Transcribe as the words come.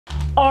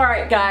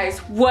Alright guys,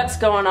 what's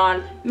going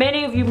on?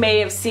 Many of you may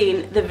have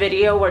seen the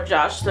video where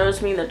Josh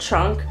throws me in the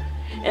trunk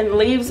and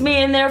leaves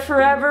me in there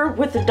forever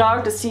with the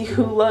dog to see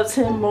who loves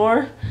him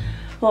more.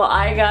 Well,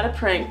 I got a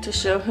prank to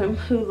show him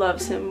who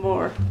loves him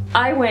more.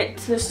 I went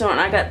to the store and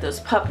I got those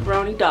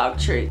pepperoni dog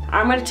treats.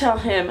 I'm gonna tell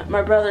him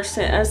my brother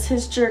sent us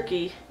his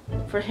jerky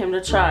for him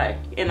to try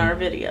in our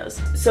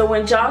videos. So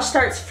when Josh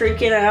starts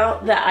freaking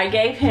out that I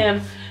gave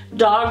him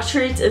dog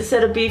treats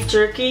instead of beef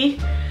jerky,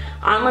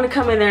 I'm gonna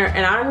come in there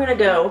and I'm gonna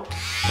go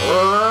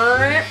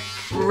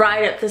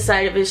right up the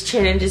side of his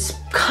chin and just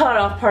cut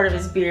off part of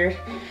his beard.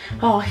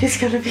 Oh,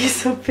 he's gonna be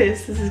so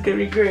pissed. This is gonna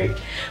be great.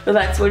 But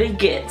that's what he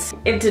gets.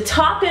 And to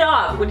top it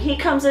off, when he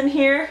comes in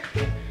here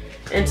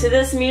into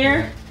this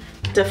mirror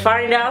to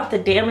find out the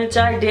damage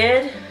I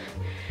did,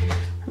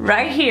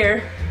 right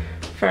here,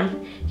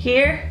 from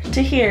here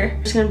to here,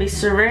 there's gonna be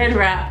saran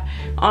wrap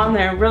on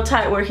there real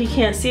tight where he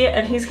can't see it,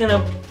 and he's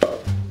gonna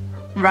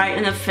right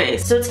in the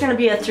face. So it's gonna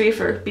be a 3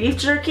 for beef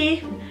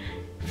jerky,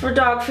 for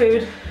dog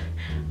food,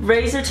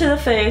 razor to the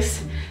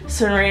face,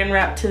 saran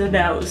wrap to the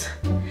nose.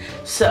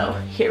 So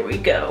here we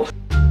go.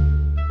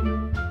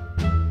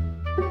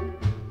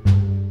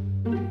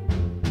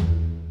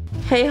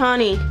 Hey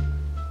honey.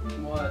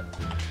 What?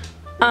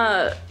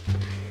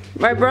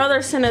 My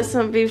brother sent us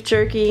some beef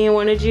jerky and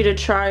wanted you to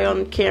try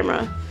on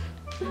camera.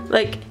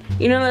 Like,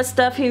 you know that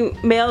stuff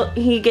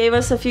he gave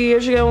us a few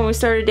years ago when we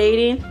started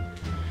dating?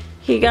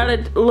 He got a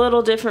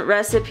little different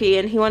recipe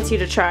and he wants you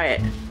to try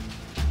it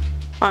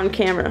on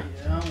camera.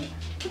 Yeah.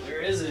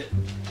 Where is it?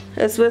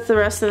 It's with the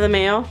rest of the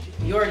mail.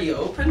 You already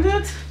opened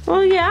it?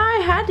 Well, yeah, I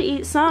had to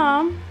eat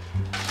some.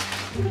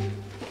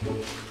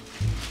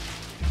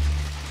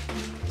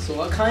 So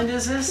what kind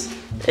is this?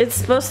 It's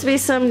supposed to be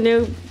some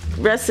new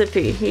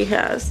recipe he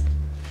has.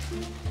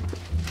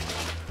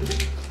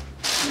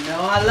 You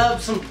know I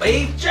love some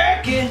beef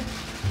jerky.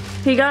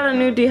 He got a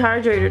new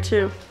dehydrator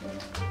too.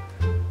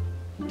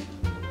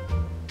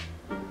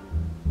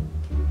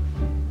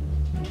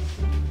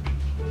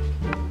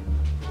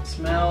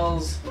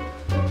 Smells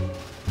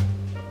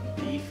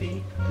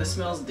beefy. This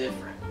smells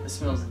different. This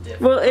smells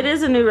different. Well, it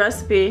is a new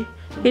recipe.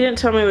 He didn't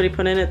tell me what he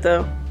put in it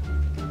though.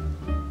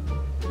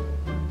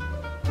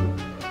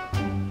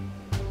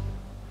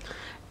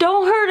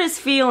 Don't hurt his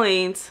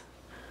feelings.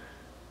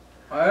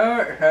 I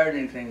haven't heard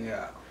anything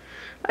yet.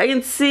 I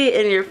can see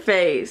it in your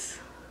face.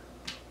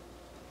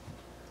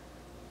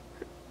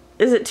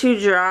 Is it too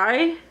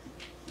dry?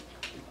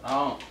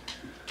 Oh.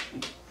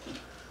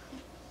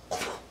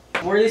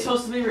 Were they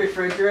supposed to be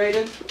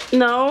refrigerated?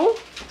 No.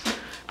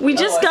 We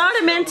just got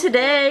him in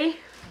today.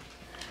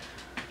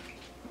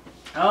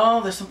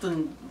 Oh, there's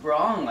something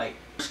wrong. Like,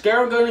 I'm scared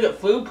I'm going to get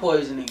food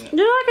poisoning.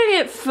 You're not gonna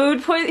get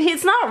food poisoning.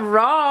 It's not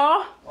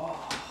raw.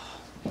 Oh.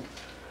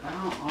 I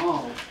don't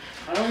know.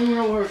 I don't even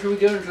know where should we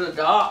go to the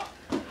doc.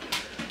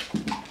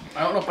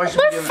 I don't know if I should.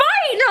 We're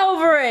fighting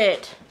over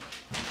it.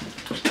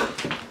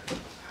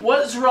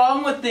 What's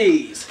wrong with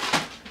these?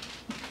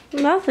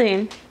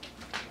 Nothing.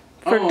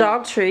 For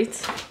dog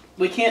treats.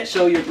 We can't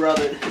show your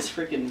brother this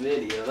freaking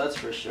video, that's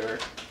for sure.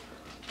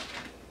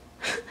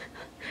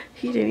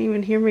 He didn't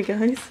even hear me,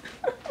 guys.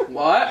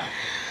 What?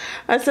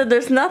 I said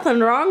there's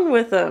nothing wrong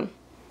with them.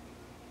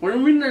 What do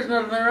you mean there's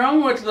nothing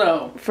wrong with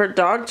them? For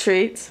dog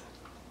treats.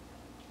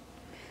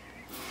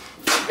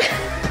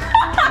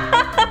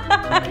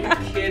 Are you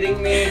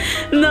kidding me?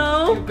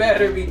 No. You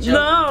better be joking.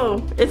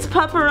 No. It's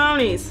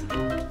pepperonis.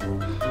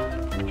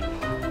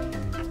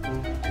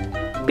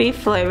 Beef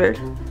flavored.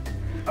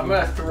 I'm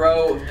gonna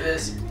throw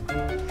this.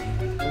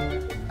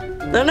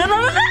 No, no, no,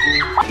 no, no!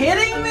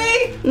 Kidding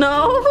me?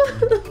 No.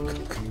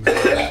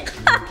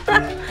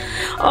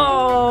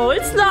 Oh,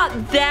 it's not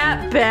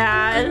that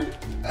bad.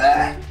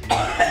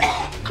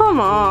 Come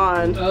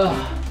on. Ugh.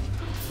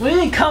 What do you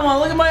mean, come on?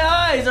 Look at my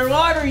eyes. They're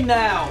watering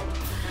now.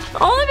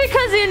 Only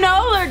because you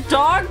know they're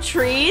dog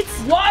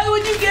treats. Why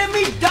would you give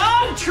me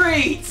dog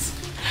treats?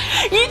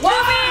 You threw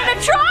me in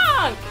the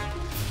trunk.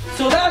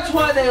 So that's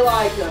why they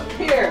like them.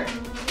 Here.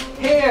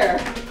 Here.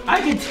 I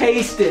can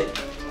taste it.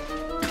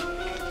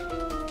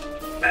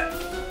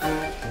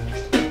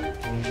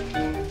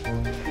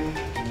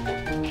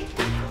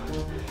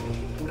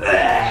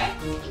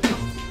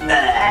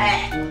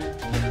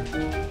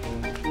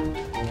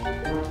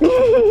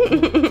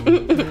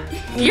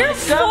 You're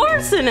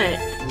forcing it.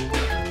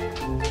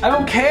 I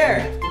don't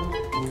care.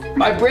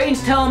 My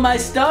brain's telling my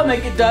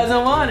stomach it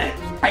doesn't want it.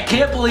 I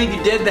can't believe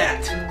you did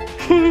that.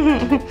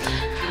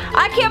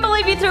 I can't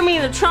believe you threw me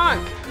in the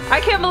trunk.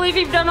 I can't believe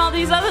you've done all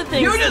these other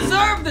things. You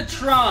deserve the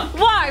trunk.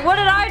 Why? What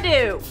did I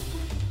do?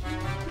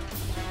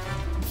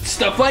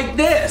 Stuff like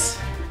this.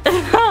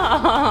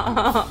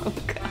 Oh,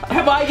 God.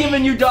 Have I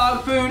given you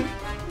dog food?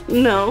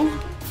 No.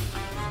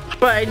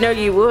 But I know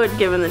you would,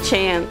 given the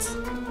chance.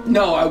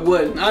 No, I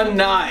wouldn't. I'm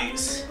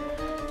nice.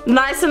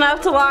 Nice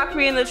enough to lock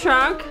me in the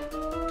trunk?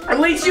 At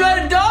least you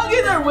had a dog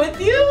in there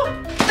with you.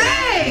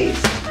 Thanks.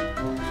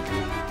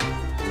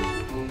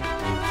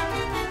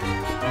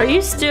 Are you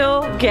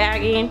still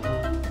gagging?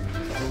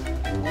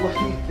 What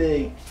do you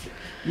think?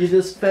 You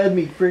just fed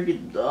me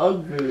freaking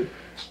dog food.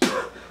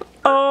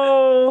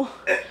 Oh,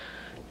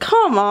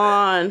 come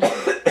on.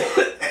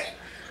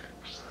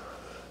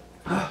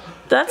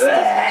 That's...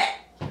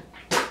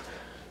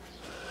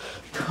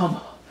 Come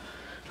on.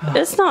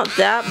 It's not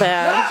that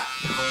bad.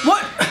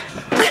 What?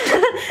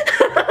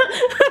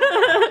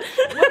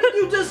 What did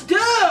you just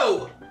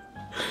do?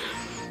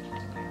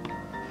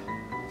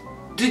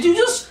 Did you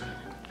just...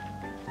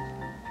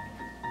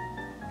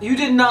 You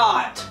did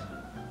not.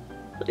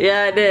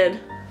 Yeah, I did.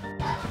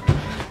 I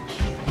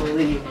can't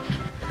believe you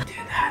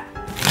did that.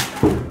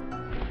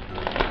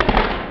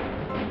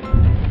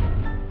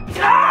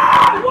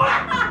 Ah!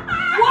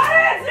 What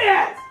is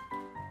it?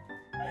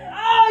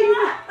 Oh, you...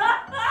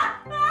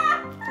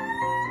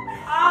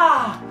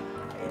 Ah!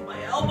 I hit my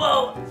elbow.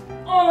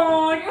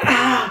 Oh, your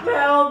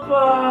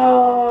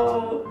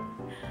elbow.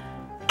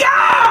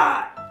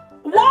 God!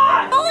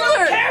 What?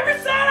 Older. Camera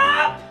set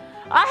up?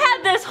 I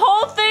had this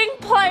whole thing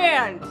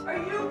planned. Are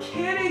you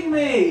kidding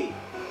me?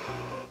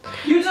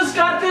 You just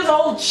got this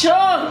whole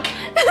chunk.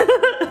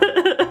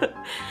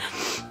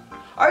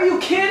 Are you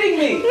kidding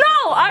me?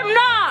 No, I'm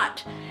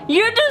not.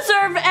 You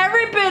deserve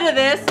every bit of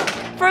this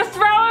for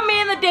throwing me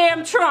in the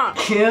damn trunk.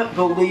 Can't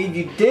believe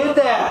you did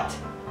that.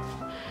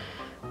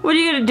 What are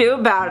you gonna do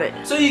about it?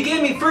 So you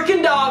gave me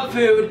freaking dog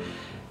food,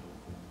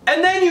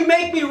 and then you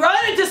make me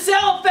run into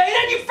cellophane,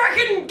 and you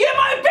freaking get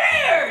my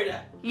beard.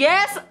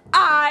 Yes,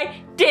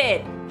 I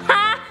did.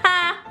 Ha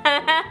ha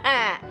ha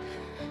ha.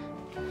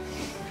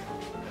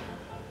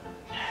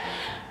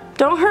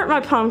 Don't hurt my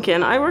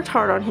pumpkin. I worked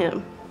hard on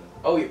him.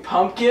 Oh, your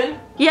pumpkin?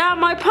 Yeah,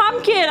 my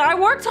pumpkin. I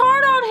worked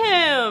hard on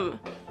him.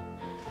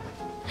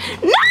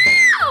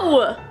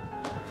 No!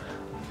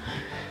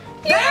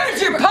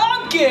 There's your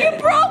pumpkin! You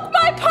broke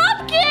my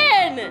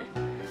pumpkin!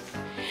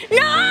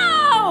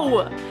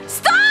 No!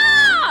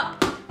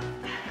 Stop!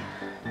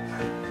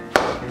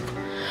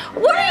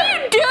 What are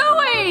you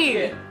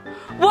doing?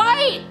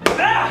 Wait!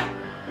 Ah!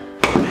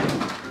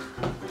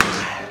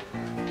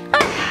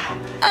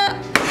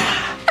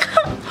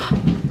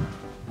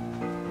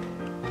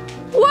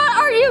 What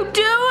are you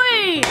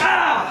doing?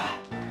 Ah!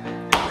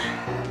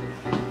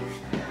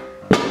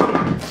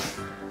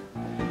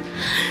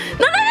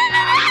 No, no, no,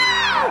 no, no!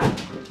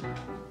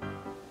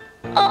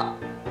 Oh.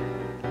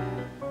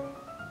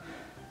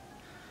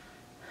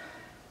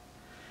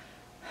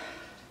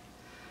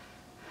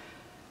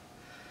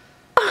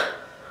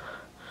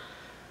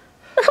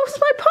 That was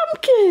my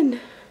pumpkin.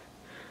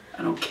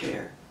 I don't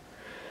care.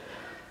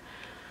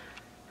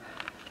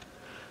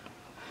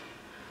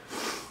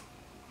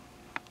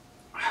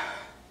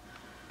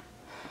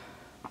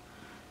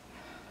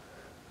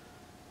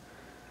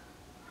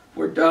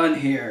 We're done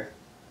here.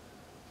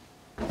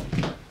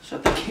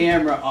 Shut the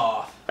camera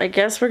off. I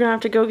guess we're gonna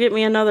have to go get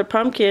me another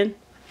pumpkin.